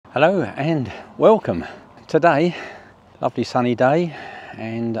Hello and welcome. Today, lovely sunny day,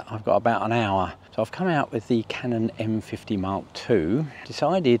 and I've got about an hour. So I've come out with the Canon M50 Mark II.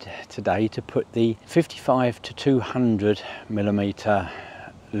 Decided today to put the 55 to 200 millimeter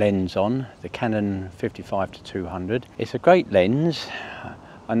lens on, the Canon 55 to 200. It's a great lens.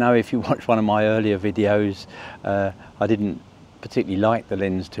 I know if you watch one of my earlier videos, I didn't particularly like the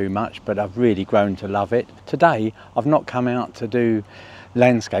lens too much, but I've really grown to love it. Today, I've not come out to do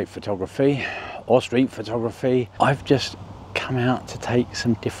landscape photography or street photography. I've just come out to take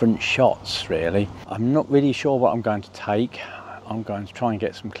some different shots, really. I'm not really sure what I'm going to take. I'm going to try and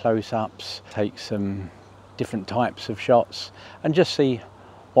get some close-ups, take some different types of shots and just see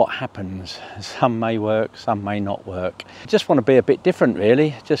what happens. Some may work, some may not work. I just want to be a bit different,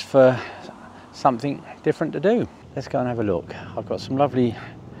 really, just for something different to do. Let's go and have a look. I've got some lovely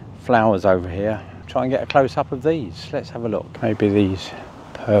flowers over here. Try and get a close-up of these. Let's have a look. Maybe these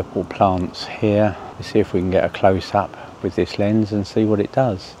purple plants here. Let's see if we can get a close-up with this lens and see what it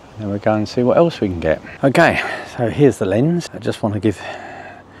does. And then we'll go and see what else we can get. Okay, so here's the lens. I just want to give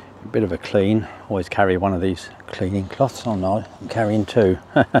a bit of a clean. Always carry one of these cleaning cloths on. I'm carrying two.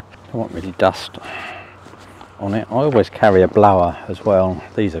 Don't want really dust on it. I always carry a blower as well.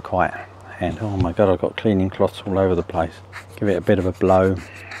 These are quite handy. Oh my god, I've got cleaning cloths all over the place. Give it a bit of a blow.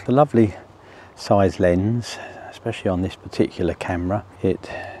 The lovely size lens, especially on this particular camera. It's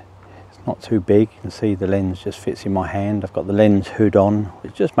not too big. You can see the lens just fits in my hand. I've got the lens hood on,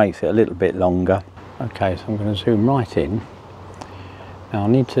 which just makes it a little bit longer. Okay, so I'm going to zoom right in. Now I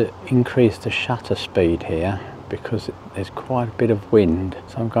need to increase the shutter speed here because there's quite a bit of wind.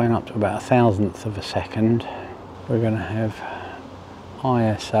 So I'm going up to about 1/1000th of a second. We're going to have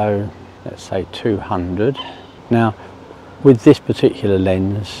ISO, let's say 200. Now with this particular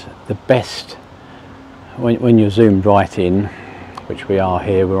lens, the best, when you're zoomed right in, which we are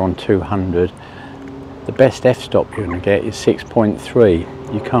here, we're on 200, the best f-stop you're going to get is 6.3.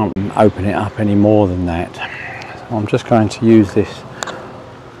 You can't open it up any more than that. So I'm just going to use this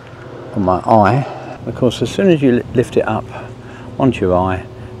on my eye. Of course, as soon as you lift it up onto your eye,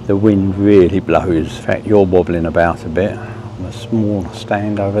 the wind really blows. In fact, you're wobbling about a bit on a small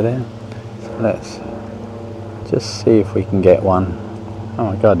stand over there. So let's just see if we can get one. Oh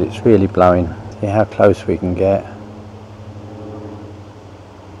my god, it's really blowing. See how close we can get.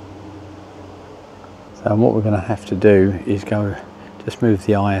 So what we're going to have to do is just move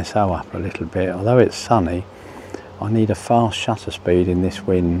the ISO up a little bit. Although it's sunny, I need a fast shutter speed in this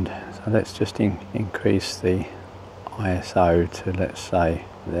wind. So let's just increase the ISO to, let's say,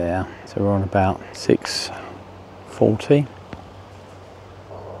 there. So we're on about 640.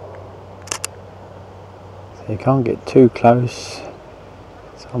 So you can't get too close.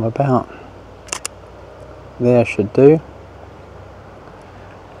 So I'm about there, should do.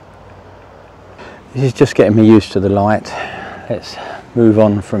 This is just getting me used to the light. Let's move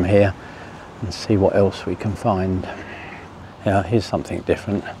on from here and see what else we can find. Yeah, here's something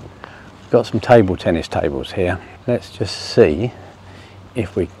different. We've got some table tennis tables here. Let's just see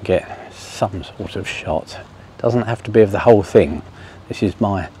if we can get some sort of shot. Doesn't have to be of the whole thing. This is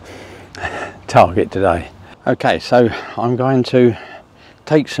my target today. Okay, so I'm going to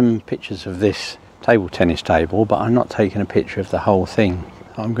take some pictures of this table tennis table, but I'm not taking a picture of the whole thing.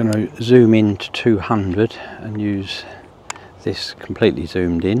 I'm going to zoom in to 200 and use this completely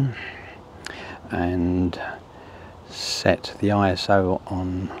zoomed in and set the ISO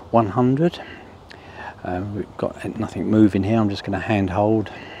on 100. We've got nothing moving here. I'm just going to hand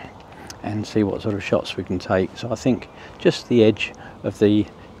hold and see what sort of shots we can take. So I think just the edge of the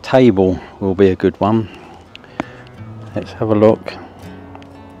table will be a good one. Let's have a look.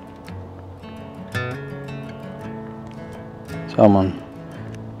 So I'm on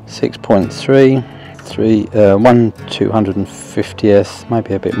 6.3, 1/250th,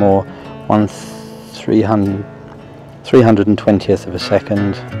 maybe a bit more, 320th of a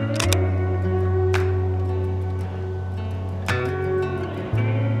second.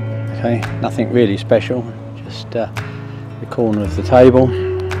 Okay, nothing really special, just the corner of the table.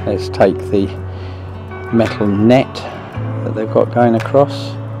 Let's take the metal net that they've got going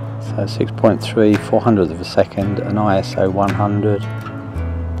across. So 6.3, 400th of a second, and ISO 100.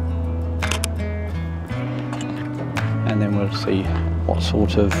 And then we'll see what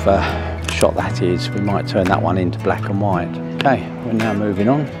sort of shot that is. We might turn that one into black and white. Okay, we're now moving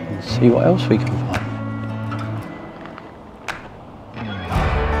on and see what else we can find.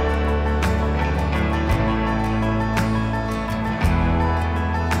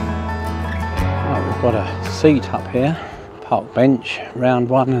 Right, we've got a seat up here, park bench, round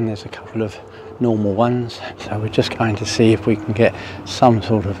one, and there's a couple of normal ones. So we're just going to see if we can get some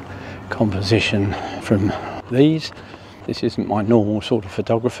sort of composition from these. This isn't my normal sort of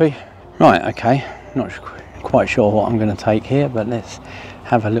photography. Right, okay, not quite sure what I'm going to take here, but let's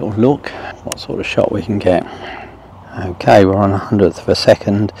have a little look what sort of shot we can get. Okay, we're on 100th of a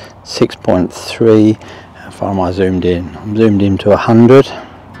second, 6.3. How far am I zoomed in? I'm zoomed in to 100.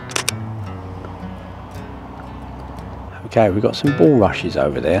 Okay, we've got some bulrushes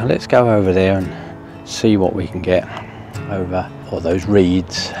over there. Let's go over there and see what we can get over, or those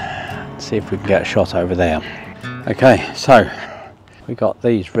reeds. See if we can get a shot over there. Okay, so we got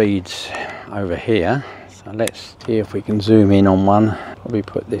these reeds over here. So let's see if we can zoom in on one. Probably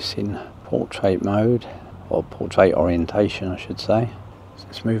put this in portrait mode, or portrait orientation I should say. So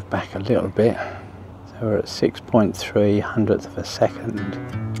let's move back a little bit. So we're at 6.3 hundredths of a second.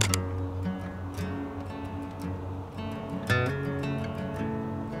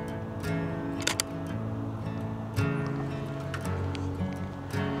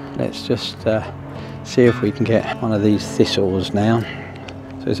 Let's just see if we can get one of these thistles now.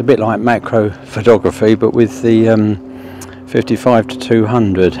 So it's a bit like macro photography, but with the 55 to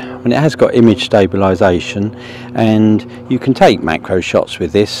 200. And it has got image stabilization, and you can take macro shots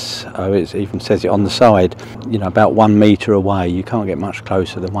with this. It even says it on the side, you know, about 1 meter away. You can't get much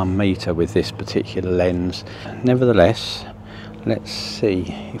closer than 1 meter with this particular lens. Nevertheless, let's see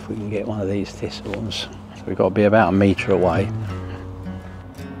if we can get one of these thistles. So we've got to be about 1 meter away.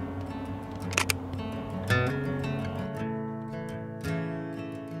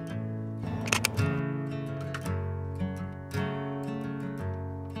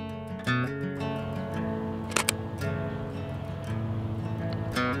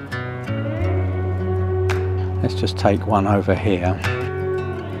 Let's just take one over here.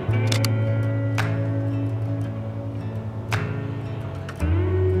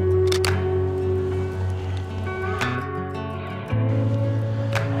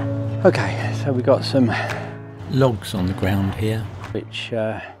 Okay, so we've got some logs on the ground here, which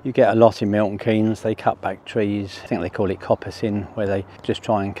you get a lot in Milton Keynes. They cut back trees. I think they call it coppicing, where they just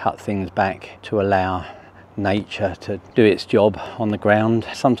try and cut things back to allow nature to do its job on the ground.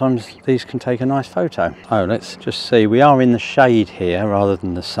 Sometimes these can take a nice photo. Oh, let's just see, we are in the shade here rather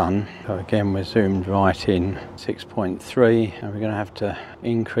than the sun. So again, we're zoomed right in, 6.3, and we're going to have to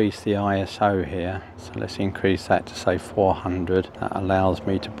increase the ISO here. So let's increase that to say 400. That allows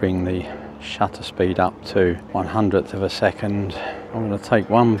me to bring the shutter speed up to 100th of a second. I'm going to take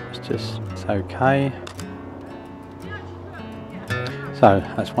one, it's okay. So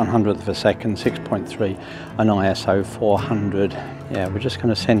that's 100th of a second, 6.3, and ISO 400. Yeah, we're just going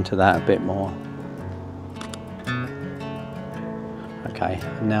to centre that a bit more. Okay,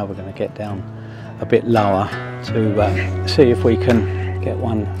 and now we're going to get down a bit lower to see if we can get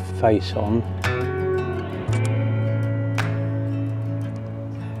one face on.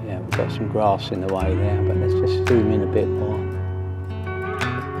 Yeah, we've got some grass in the way there, but let's just zoom in a bit more.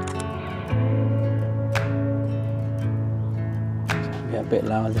 A bit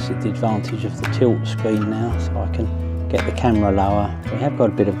lower. This is the advantage of the tilt screen now, so I can get the camera lower. We have got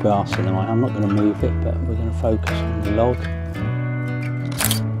a bit of grass in the way. I'm not going to move it, but we're going to focus on the log.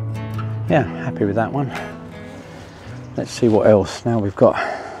 Yeah, happy with that one. Let's see what else. Now we've got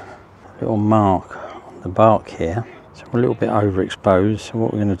a little mark on the bark here, so we're a little bit overexposed. So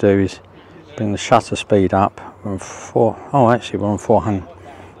what we're going to do is bring the shutter speed up. We're on actually we're on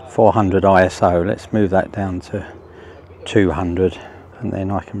 400 ISO. Let's move that down to 200. And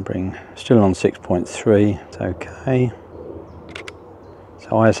then I can bring, still on 6.3, it's okay. So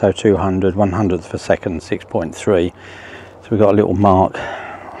ISO 200, 100th of a second, 6.3. So we've got a little mark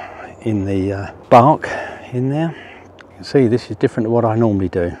in the bark in there. You can see this is different to what I normally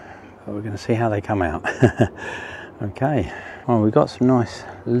do. But we're going to see how they come out. Okay, well, we've got some nice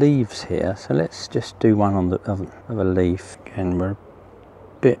leaves here. So let's just do one on the of a leaf. Again, we're a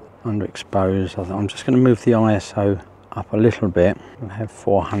bit underexposed. I'm just going to move the ISO up a little bit and have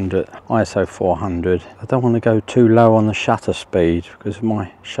 400, ISO 400. I don't want to go too low on the shutter speed because of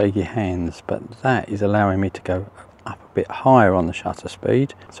my shaky hands, but that is allowing me to go up a bit higher on the shutter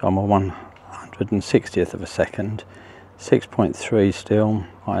speed. So I'm on 160th of a second, 6.3 still,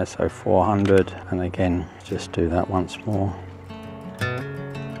 ISO 400, and again, just do that once more.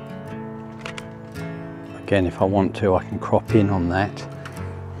 Again, if I want to, I can crop in on that.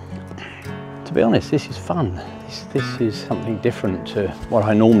 To be honest, this is fun. This is something different to what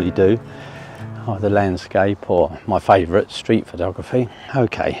I normally do, either landscape or my favourite, street photography.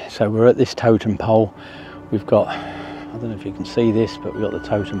 Okay, so we're at this totem pole. We've got, I don't know if you can see this, but we've got the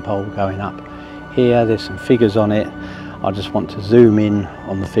totem pole going up here. There's some figures on it. I just want to zoom in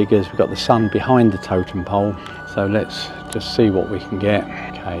on the figures. We've got the sun behind the totem pole, so let's just see what we can get.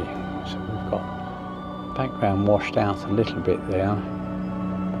 Okay, so we've got background washed out a little bit there.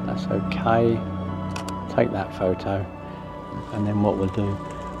 That's okay. Take that photo, and then what we'll do,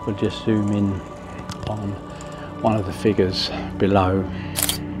 we'll just zoom in on one of the figures below.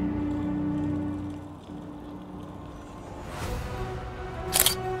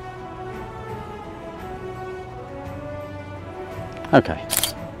 Okay,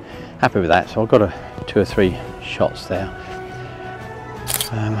 happy with that. So I've got 2 or 3 shots there,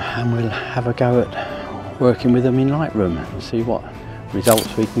 and we'll have a go at working with them in Lightroom and see what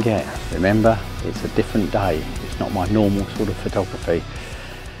results we can get. Remember, it's a different day. It's not my normal sort of photography.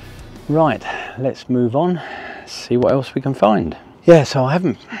 Right, let's move on, see what else we can find. Yeah, so I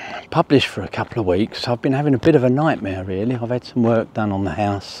haven't published for a couple of weeks. I've been having a bit of a nightmare really. I've had some work done on the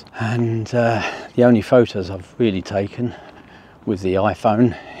house, and the only photos I've really taken with the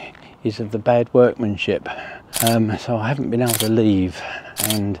iPhone is of the bad workmanship. So I haven't been able to leave,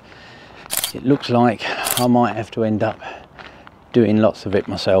 and it looks like I might have to end up doing lots of it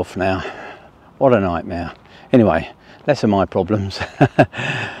myself now. What a nightmare. Anyway, less of my problems.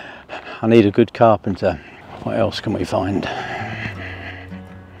 I need a good carpenter. What else can we find?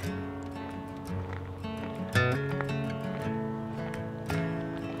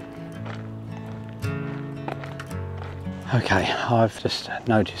 Okay, I've just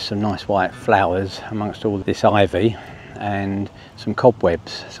noticed some nice white flowers amongst all this ivy and some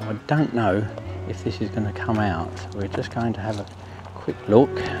cobwebs, so I don't know if this is going to come out. We're just going to have a quick look.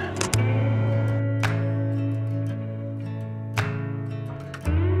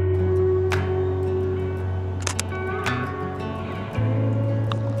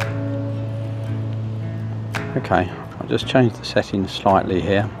 Okay, I'll just change the settings slightly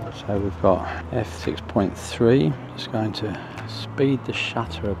here. So we've got f6.3, just going to speed the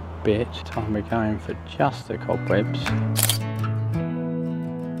shutter a bit. This time we're going for just the cobwebs.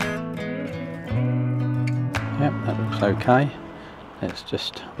 Yep, that looks okay. It's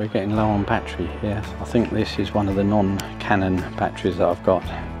just, we're getting low on battery here. I think this is one of the non-Canon batteries that I've got.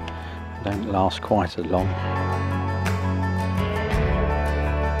 They don't last quite as long.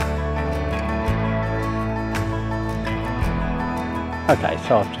 Okay,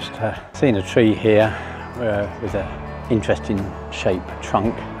 so I've just seen a tree here with an interesting shaped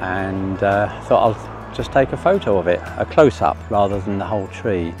trunk, and thought I'll just take a photo of it, a close-up rather than the whole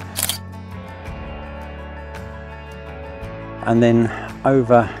tree. And then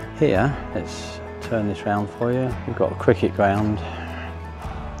over here, let's turn this round for you. We've got a cricket ground.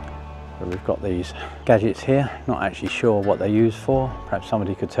 We've got these gadgets here, not actually sure what they're used for. Perhaps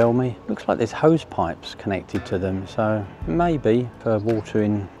somebody could tell me. Looks like there's hose pipes connected to them, so maybe for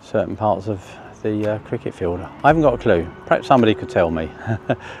watering certain parts of the cricket field. I haven't got a clue. Perhaps somebody could tell me.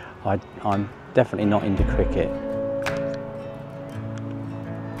 I'm definitely not into cricket.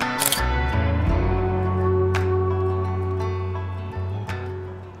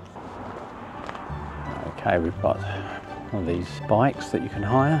 Okay, we've got one of these bikes that you can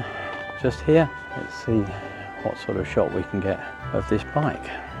hire just here. Let's see what sort of shot we can get of this bike.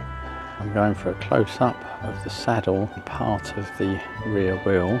 I'm going for a close-up of the saddle, part of the rear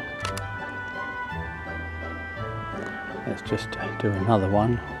wheel. Let's just do another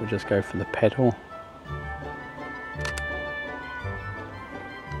one. We'll just go for the pedal.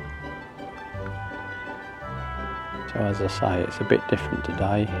 So as I say, it's a bit different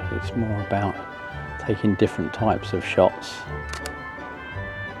today. It's more about taking different types of shots.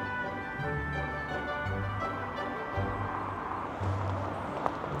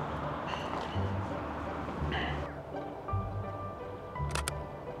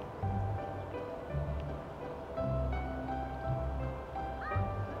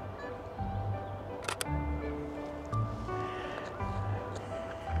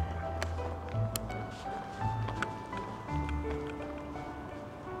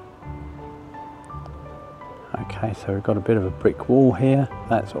 Okay, so we've got a bit of a brick wall here.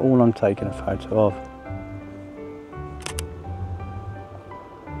 That's all I'm taking a photo of.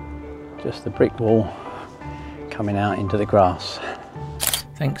 Just the brick wall coming out into the grass.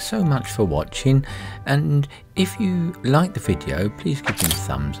 Thanks so much for watching, and if you like the video, please give me a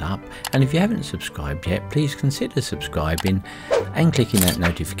thumbs up, and if you haven't subscribed yet, please consider subscribing and clicking that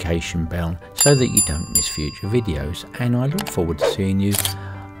notification bell so that you don't miss future videos, and I look forward to seeing you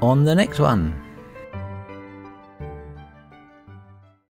on the next one.